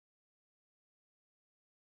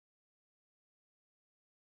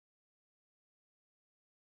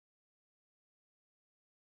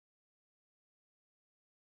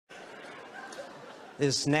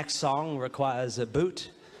This next song requires a boot.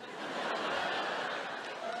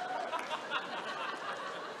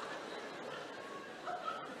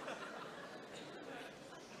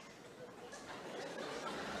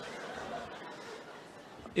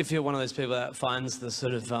 If you're one of those people that finds the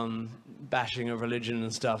sort of bashing of religion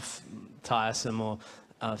and stuff tiresome or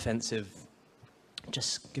offensive,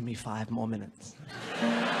 just give me 5 more minutes.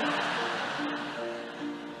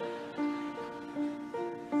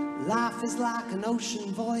 Life is like an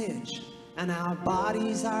ocean voyage, and our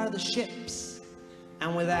bodies are the ships.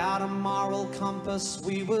 And without a moral compass,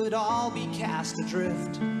 we would all be cast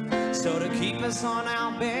adrift. So to keep us on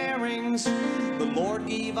our bearings, the Lord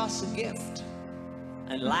gave us a gift.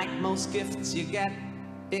 And like most gifts you get,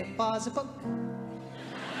 it was a book.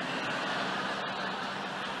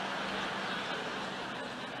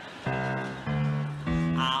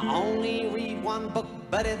 I only read one book,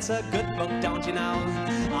 but it's a good book, don't you know?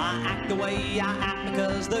 I act the way I act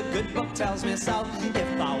because the good book tells me so.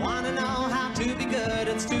 If I want to know how to be good,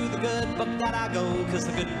 it's to the good book that I go. Because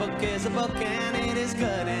the good book is a book, and it is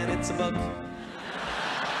good, and it's a book.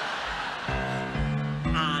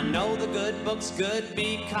 I know the good book's good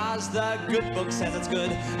because the good book says it's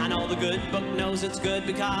good. I know the good book knows it's good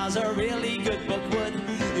because a really good book would.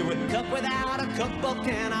 You wouldn't cook without a cookbook,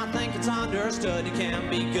 and I think it's understood. You can't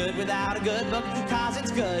be good without a good book because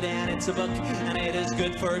it's good and it's a book, and it is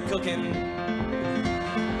good for cooking.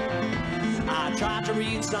 I tried to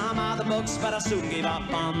read some other books, but I soon gave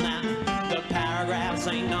up on that. The paragraphs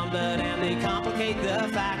ain't numbered and they complicate the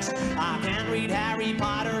facts. I can't read Harry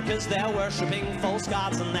Potter cause they're worshipping false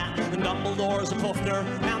gods and that. And Dumbledore's a Puffner,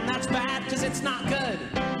 and that's bad cause it's not good.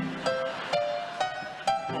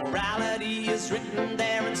 Morality is written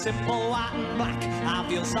there in simple white and black. I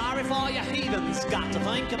feel sorry for you heathens, got to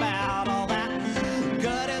think about all that.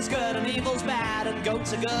 Good is good and evil's bad, and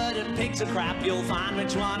goats are good and pigs are crap. You'll find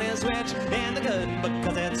which one is which in the good book,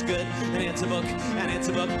 cause it's good and it's a book, and it's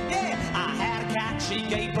a book. Yeah, I had a cat, she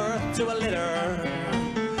gave birth to a litter.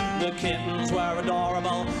 The kittens were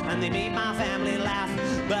adorable and they made my family laugh,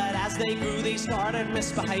 but as they grew they started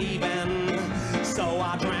misbehaving. So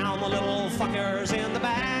I drowned the little fuckers in the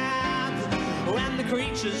bath. When the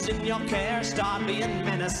creatures in your care start being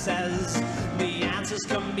menaces, the answers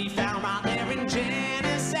can be found right there in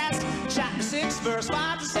Genesis chapter 6 verse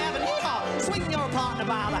 5 to 7. Yeehaw! Swing your partner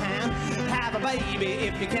by the hand, have a baby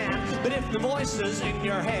if you can. But if the voices in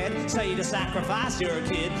your head say to sacrifice your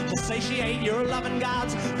kid to satiate your loving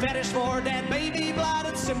God's fetish for dead baby blood,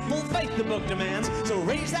 it's simple faith the book demands. So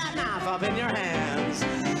raise that knife up in your hands.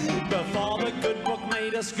 Before the good book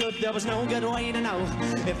made us good, there was no good way to know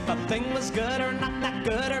if a thing was good or not that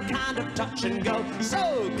good, or kind of touch and go.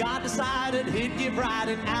 So God decided he'd give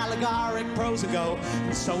writing allegoric prose a go,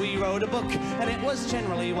 and so he wrote a book, and it was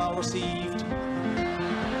generally well received.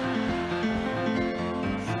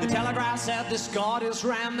 The Telegraph said this god is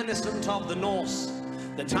reminiscent of the Norse.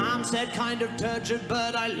 The Times said kind of turgid,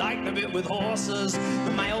 but I liked a bit with horses.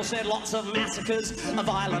 The Mail said lots of massacres, a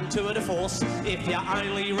violent tour de force. If you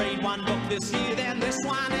only read one book this year, then this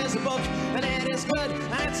one is a book, and it is good,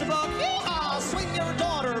 and it's a book. Yeehaw! Swing your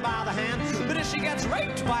daughter by the hand, but if she gets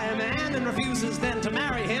raped by a man and refuses then to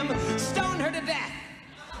marry him, stone her to death.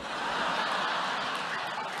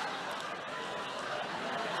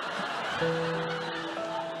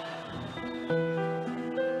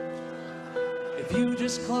 If you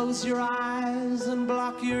just close your eyes and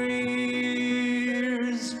block your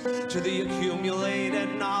ears to the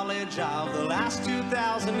accumulated knowledge of the last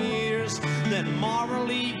 2,000 years, then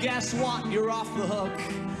morally, guess what? You're off the hook.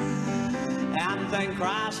 And thank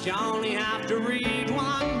Christ you only have to read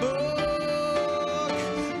one book.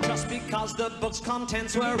 Just because the book's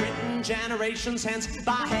contents were written generations hence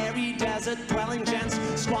by hairy desert-dwelling gents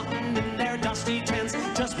squatting in their dusty tents.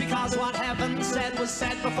 Just because what heaven said was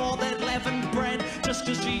said before they'd leavened bread. Just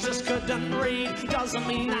because Jesus couldn't read doesn't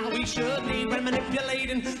mean that we should need. When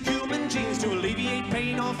manipulating human genes to alleviate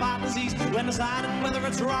pain or fight disease, when deciding whether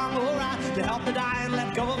it's wrong or right to help the dying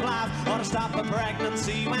let go of life, or to stop a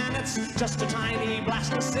pregnancy when it's just a tiny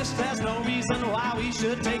blastocyst, there's no reason why we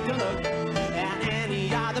should take a look at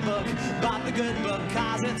any other book but the good book,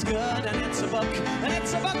 cause it's good and it's a book, and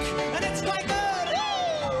it's a book, and it's quite good.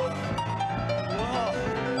 Woo!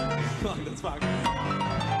 Whoa. That's fucking.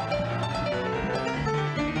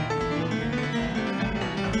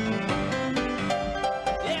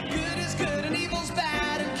 Yeah, good is good and evil's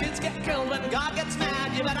bad, and kids get killed when God gets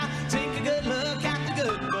mad. You better take a good look at the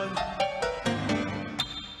good book.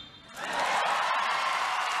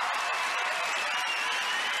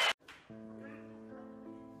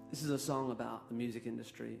 This is a song about the music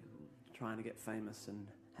industry trying to get famous and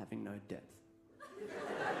having no depth.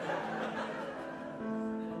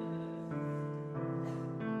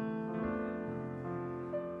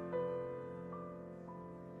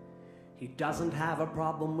 He doesn't have a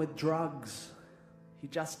problem with drugs, he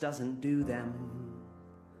just doesn't do them.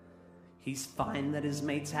 He's fine that his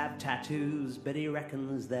mates have tattoos, but he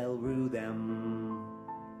reckons they'll rue them.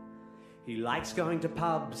 He likes going to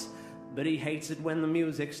pubs, but he hates it when the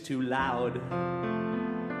music's too loud.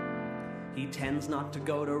 He tends not to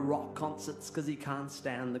go to rock concerts cause he can't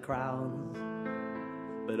stand the crowds.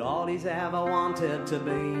 But all he's ever wanted to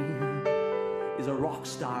be is a rock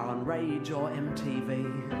star on Rage or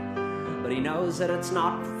MTV. But he knows that it's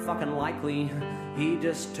not fucking likely. He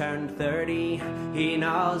just turned 30. He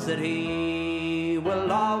knows that he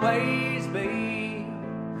will always be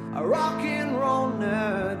a rock and roll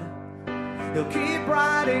nerd. He'll keep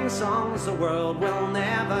writing songs the world will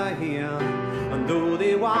never hear, and though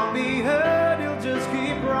they won't be heard, he'll just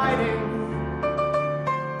keep writing.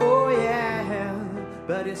 Oh yeah,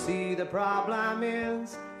 but you see the problem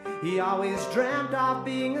is he always dreamt of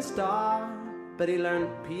being a star, but he learned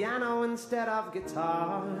piano instead of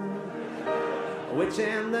guitar, which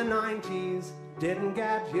in the 90s didn't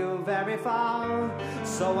get you very far.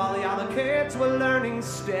 So while the other kids were learning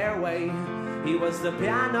Stairway, he was the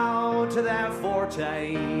piano to their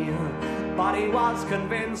forte. But he was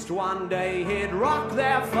convinced one day he'd rock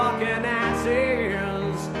their fucking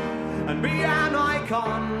asses and be an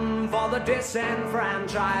icon for the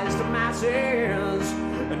disenfranchised masses,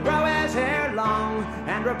 and grow his hair long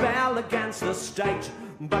and rebel against the state.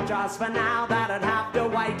 But just for now that'd have to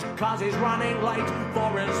wait, cause he's running late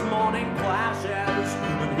for his morning classes,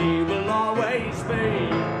 and he will always be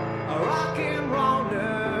a rock and roll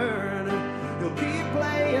nerd. He'll keep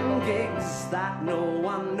playing gigs that no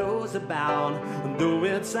one knows about, and though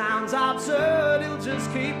it sounds absurd, he'll just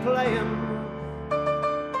keep playing.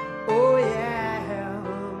 Oh yeah,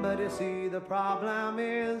 but you see the problem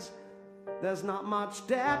is there's not much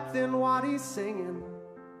depth in what he's singing.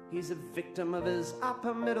 He's a victim of his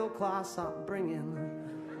upper middle class upbringing,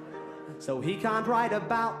 so he can't write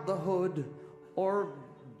about the hood or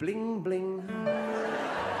bling bling.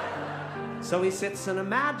 So he sits and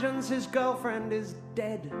imagines his girlfriend is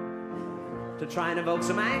dead to try and evoke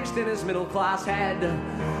some angst in his middle class head.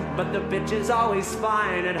 But the bitch is always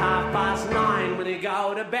fine at 9:30 when he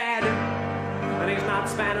go to bed. And he's not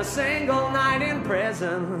spent a single night in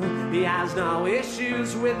prison. He has no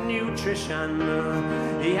issues with nutrition.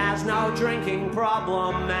 He has no drinking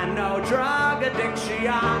problem and no drug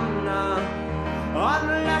addiction,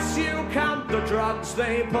 unless you count the drugs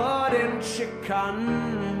they put in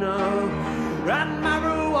chicken. And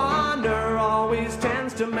marijuana always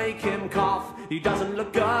tends to make him cough. He doesn't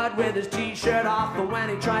look good with his t-shirt off, but when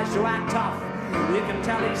he tries to act tough, you can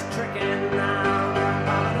tell he's tricking.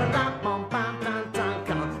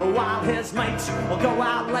 While his mates will go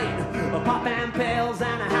out late, popping pills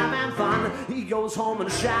and having fun, he goes home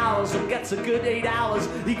and showers and gets a good 8 hours.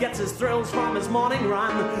 He gets his thrills from his morning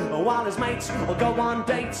run, while his mates will go on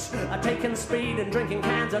dates, taking speed and drinking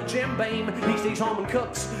cans of Jim Beam. He stays home and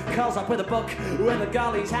cooks, curls up with a book with a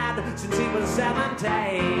girl he's had since he was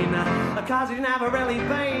 17. Cause he's never really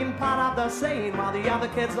been part of the scene, while the other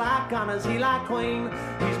kids like Gunners, he like Queen.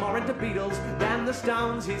 He's more into Beatles than the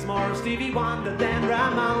Stones, he's more Stevie Wonder than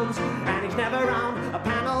Ramones. And he's never owned a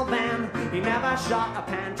panel van, he never shot a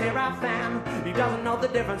Pantera fan. He doesn't know the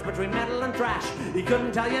difference between metal and thrash, he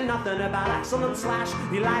couldn't tell you nothing about Axl and Slash.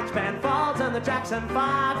 He likes Ben Folds and the Jackson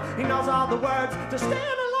 5, he knows all the words to Staying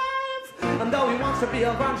Alive. And though he wants to be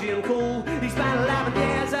all grungy and cool, he spent 11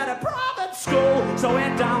 years at a private school. So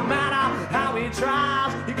it don't matter how he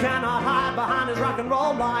tries, he cannot hide behind his rock and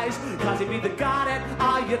roll lies. Cause you've either got it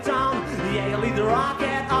or you don't, yeah, you'll either rock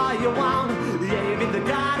it or you won't. Yeah, you've either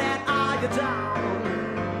got it or you don't,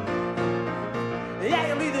 yeah,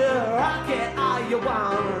 you'll either rock it or you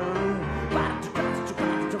won't.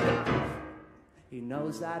 He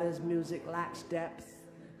knows that his music lacks depth,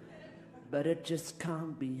 but it just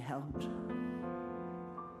can't be helped.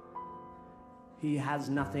 He has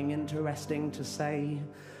nothing interesting to say,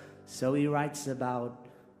 so he writes about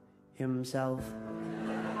himself.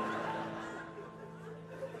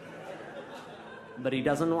 But he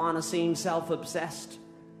doesn't want to seem self-obsessed,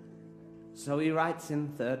 so he writes in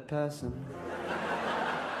third person.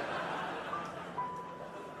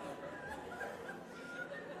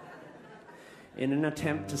 In an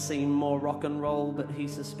attempt to seem more rock and roll, but he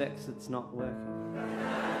suspects it's not working.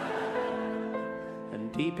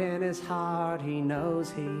 And deep in his heart he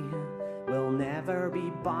knows he will never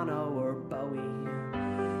be Bono or Bowie.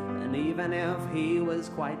 And even if he was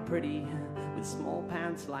quite pretty with small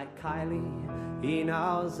pants like Kylie, he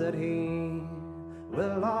knows that he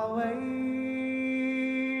will always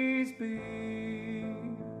be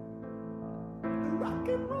a rock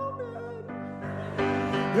and roll nerd.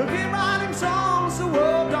 He'll keep on them songs the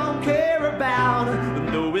world don't care about.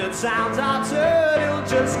 But though it sounds absurd, he'll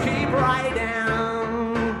just keep right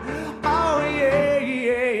down. Oh yeah,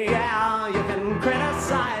 yeah, yeah, you can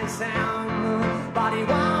criticize him, but he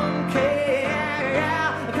won't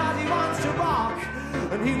care, cause he wants to rock,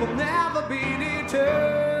 and he will never be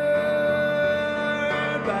deterred.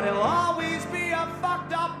 But he'll always be a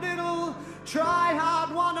fucked up little try-hard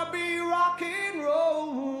wannabe rock and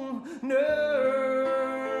roll nerd.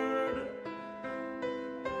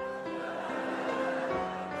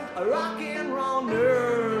 A rock and roll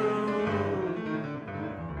nerd.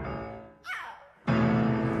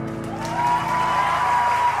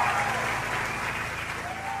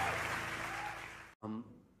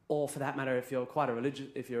 Or for that matter, if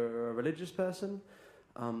you're a religious person,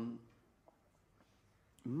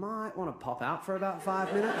 might want to pop out for about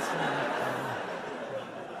 5 minutes.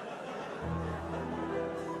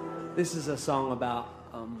 This is a song about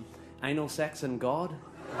anal sex and God.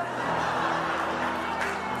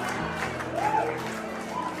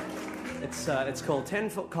 It's called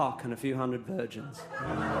 10-Foot Cock and a Few Hundred Virgins.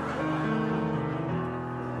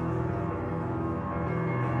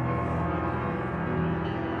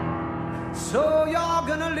 So you're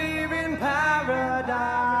gonna live in paradise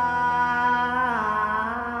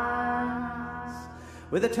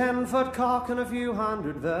with a 10-foot cock and a few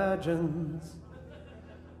hundred virgins.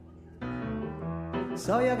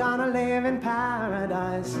 So you're gonna live in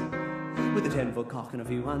paradise with a 10-foot cock and a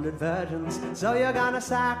few hundred virgins. So you're gonna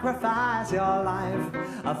sacrifice your life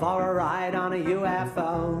for a ride on a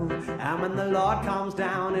UFO. And when the Lord comes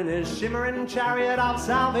down in his shimmering chariot of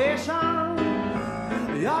salvation,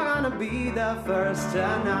 you're gonna be the first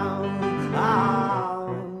to know.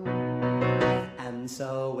 Oh. And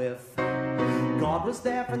so if God was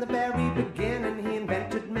there from the very beginning, he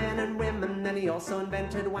invented men and women, then he also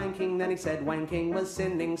invented wanking, then he said wanking was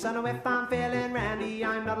sinning. So now if I'm feeling randy,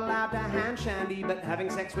 I'm not allowed to hand shandy, but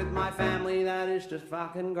having sex with my family, that is just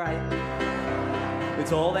fucking great.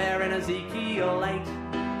 It's all there in Ezekiel 8.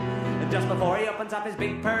 Just before he opens up his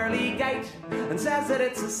big pearly gate and says that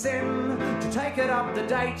it's a sin to take it up to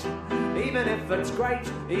date, even if it's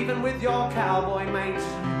great, even with your cowboy mate.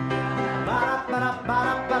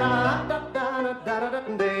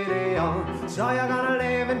 So you're gonna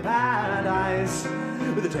live in paradise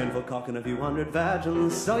with a 10-foot cock and a few hundred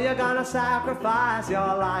virgins. So you're gonna sacrifice your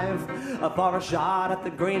life for a shot at the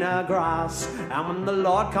greener grass. And when the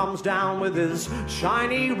Lord comes down with his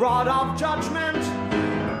shiny rod of judgment,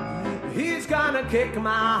 he's gonna kick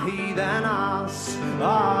my heathen ass.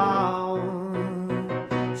 Oh.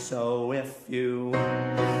 So if you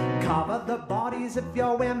cover the bodies of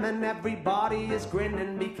your women, everybody is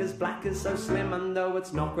grinning because black is so slim, and though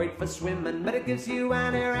it's not great for swimming, but it gives you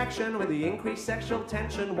an erection with the increased sexual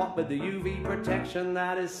tension. What with the UV protection,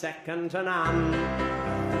 that is second to none.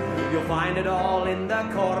 You'll find it all in the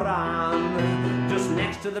Quran, just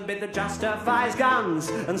next to the bit that justifies guns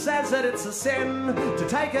and says that it's a sin to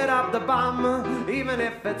take it up the bum, even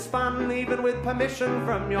if it's fun, even with permission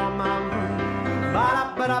from your mum.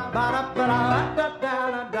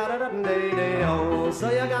 So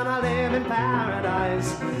you're gonna live in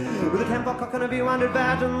paradise with a 10-foot cock and a few hundred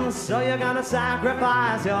virgins. So you're gonna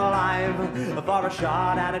sacrifice your life for a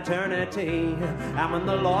shot at eternity. And when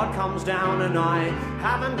the Lord comes down and I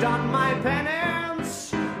haven't done my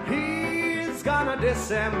penance, he's gonna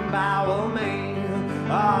disembowel me.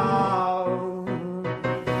 Oh,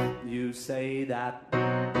 you say that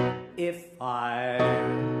if I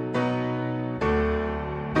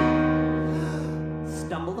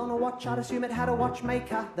stumbled on a watch, I'd assume it had a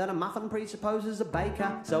watchmaker, that a muffin presupposes a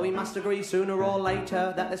baker, so we must agree sooner or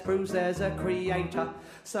later that this proves there's a creator.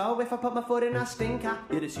 So if I put my foot in a stinker,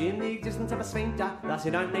 you'd assume the existence of a sphincter, thus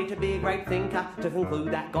you don't need to be a great thinker to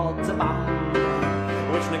conclude that God's a bum,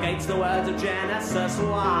 which negates the words of Genesis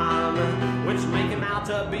 1, which make him out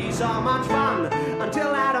to be so much fun,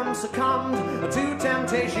 until Adam succumbed to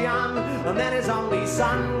temptation, and then his only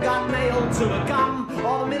son got nailed to a gum,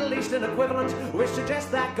 or the Middle Eastern equivalent, which suggests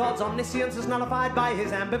that God's omniscience is nullified by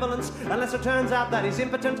his ambivalence, unless it turns out that he's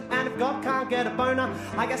impotent, and if God can't get a boner,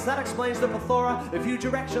 I guess that explains the plethora of huge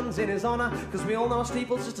erections in his honor, because we all know a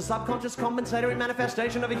steeple's just a subconscious compensatory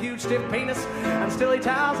manifestation of a huge stiff penis, and still he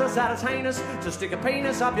tells us that it's heinous to stick a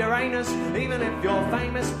penis up your anus, even if you're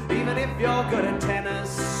famous, even if you're good at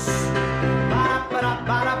tennis.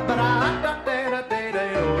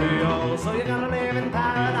 So you're gonna live in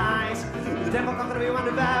paradise with the 10-foot cock and a few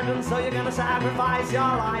hundred virgins. So you're gonna sacrifice your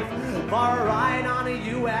life for a ride on a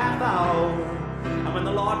UFO. And when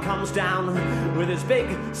the Lord comes down with his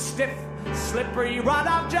big, stiff, slippery rod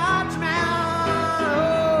of judgment,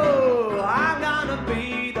 oh, I'm gonna gonna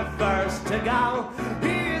be the first to go.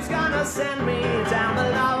 He's gonna send me down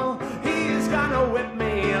below. He's gonna whip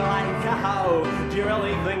me like a hoe. Do you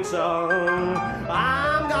really think so?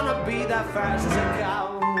 I'm gonna be the first to go.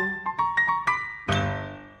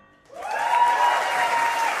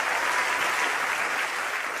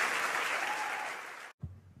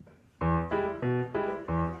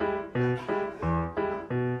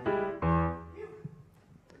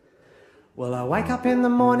 Well, I wake up in the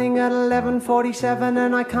morning at 11:47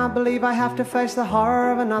 and I can't believe I have to face the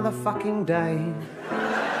horror of another fucking day.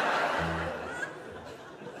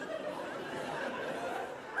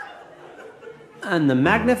 And the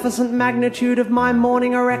magnificent magnitude of my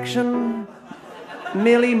morning erection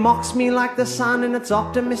merely mocks me like the sun in its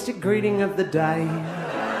optimistic greeting of the day.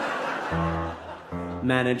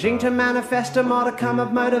 Managing to manifest a modicum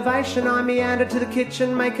of motivation, I meander to the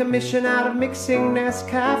kitchen, make a mission out of mixing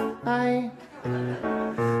Nescafe.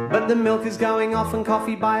 But the milk is going off and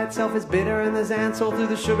coffee by itself is bitter, and there's ants all through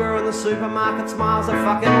the sugar, and the supermarket smiles a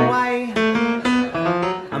fucking way.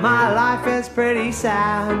 My life is pretty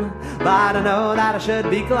sad, but I know that I should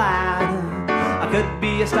be glad. I could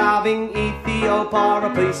be a starving Ethiop or a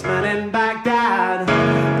policeman in Baghdad.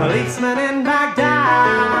 Policeman in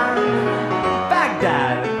Baghdad.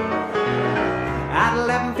 Baghdad. At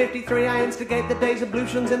 11:53 I instigate the day's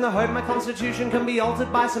ablutions in the hope my constitution can be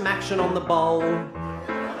altered by some action on the bowl.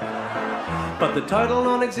 But the total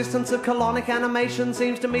non-existence of colonic animation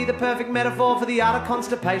seems to me the perfect metaphor for the utter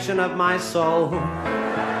constipation of my soul.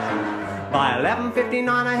 By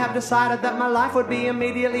 11:59 I have decided that my life would be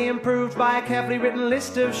immediately improved by a carefully written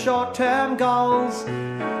list of short-term goals.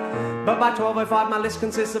 But by 12:05 my list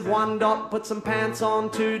consists of 1 dot, put some pants on,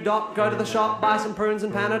 2 dot, go to the shop, buy some prunes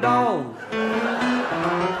and Panadol.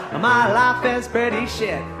 My life is pretty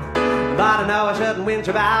shit, but I know I shouldn't whinge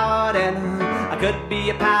about it. I could be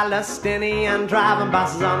a Palestinian driving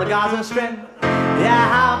buses on the Gaza Strip. Yeah,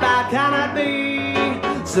 how bad can it be?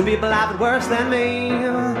 Some people have it worse than me.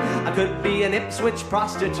 I could be an Ipswich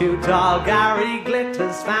prostitute or Gary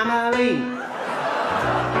Glitter's family.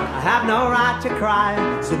 I have no right to cry.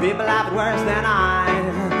 Some people have it worse than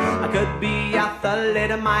I could be a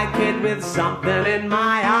thalidomide kid with something in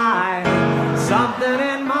my eye. Something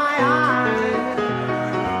in my eye.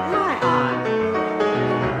 My eye.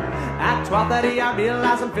 At 12:30 I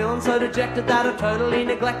realize I'm feeling so dejected that I totally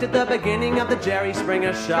neglected the beginning of the Jerry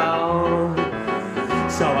Springer show.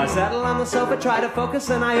 So I settle on the sofa, try to focus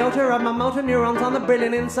an iota of my motor neurons on the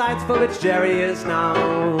brilliant insights for which Jerry is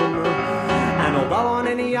known. And although on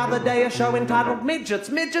any other day a show entitled Midgets,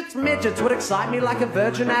 Midgets, Midgets would excite me like a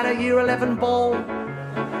virgin at a Year 11 ball,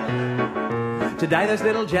 today those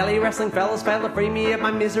little jelly wrestling fellas fail to free me of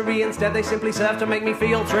my misery. Instead they simply serve to make me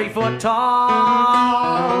feel 3 foot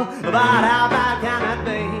tall. But how bad can it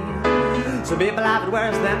be? Some people have it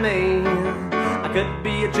worse than me. I could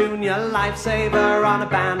be a junior lifesaver on a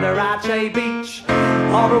Bandarache beach,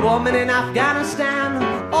 or a woman in Afghanistan,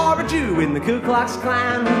 or a Jew in the Ku Klux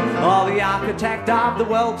Klan, or the architect of the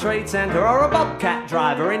World Trade Center, or a bobcat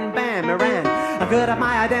driver in Bam, Iran. I could have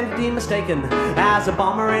my identity mistaken as a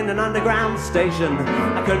bomber in an underground station.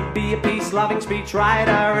 I could be a peace-loving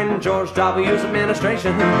speechwriter in George W.'s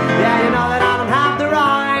administration. Yeah, you know that I don't have the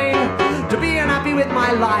right to be unhappy with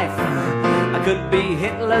my life. I could be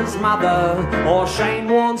Hitler's mother or Shane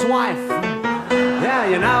Warne's wife. Yeah,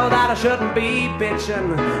 you know that I shouldn't be bitching.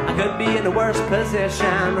 I could be in a worse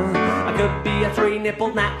position. I could be a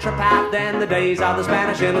 3-nippled naturopath in the days of the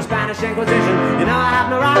Spanish in the Spanish Inquisition. You know I have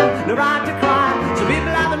no right to cry. Some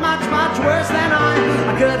people have it much, much worse than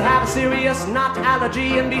I could have a serious nut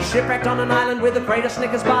allergy and be shipwrecked on an island with a crate of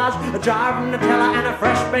Snickers bars, a jar of Nutella and a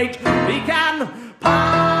fresh baked pecan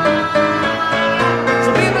pie.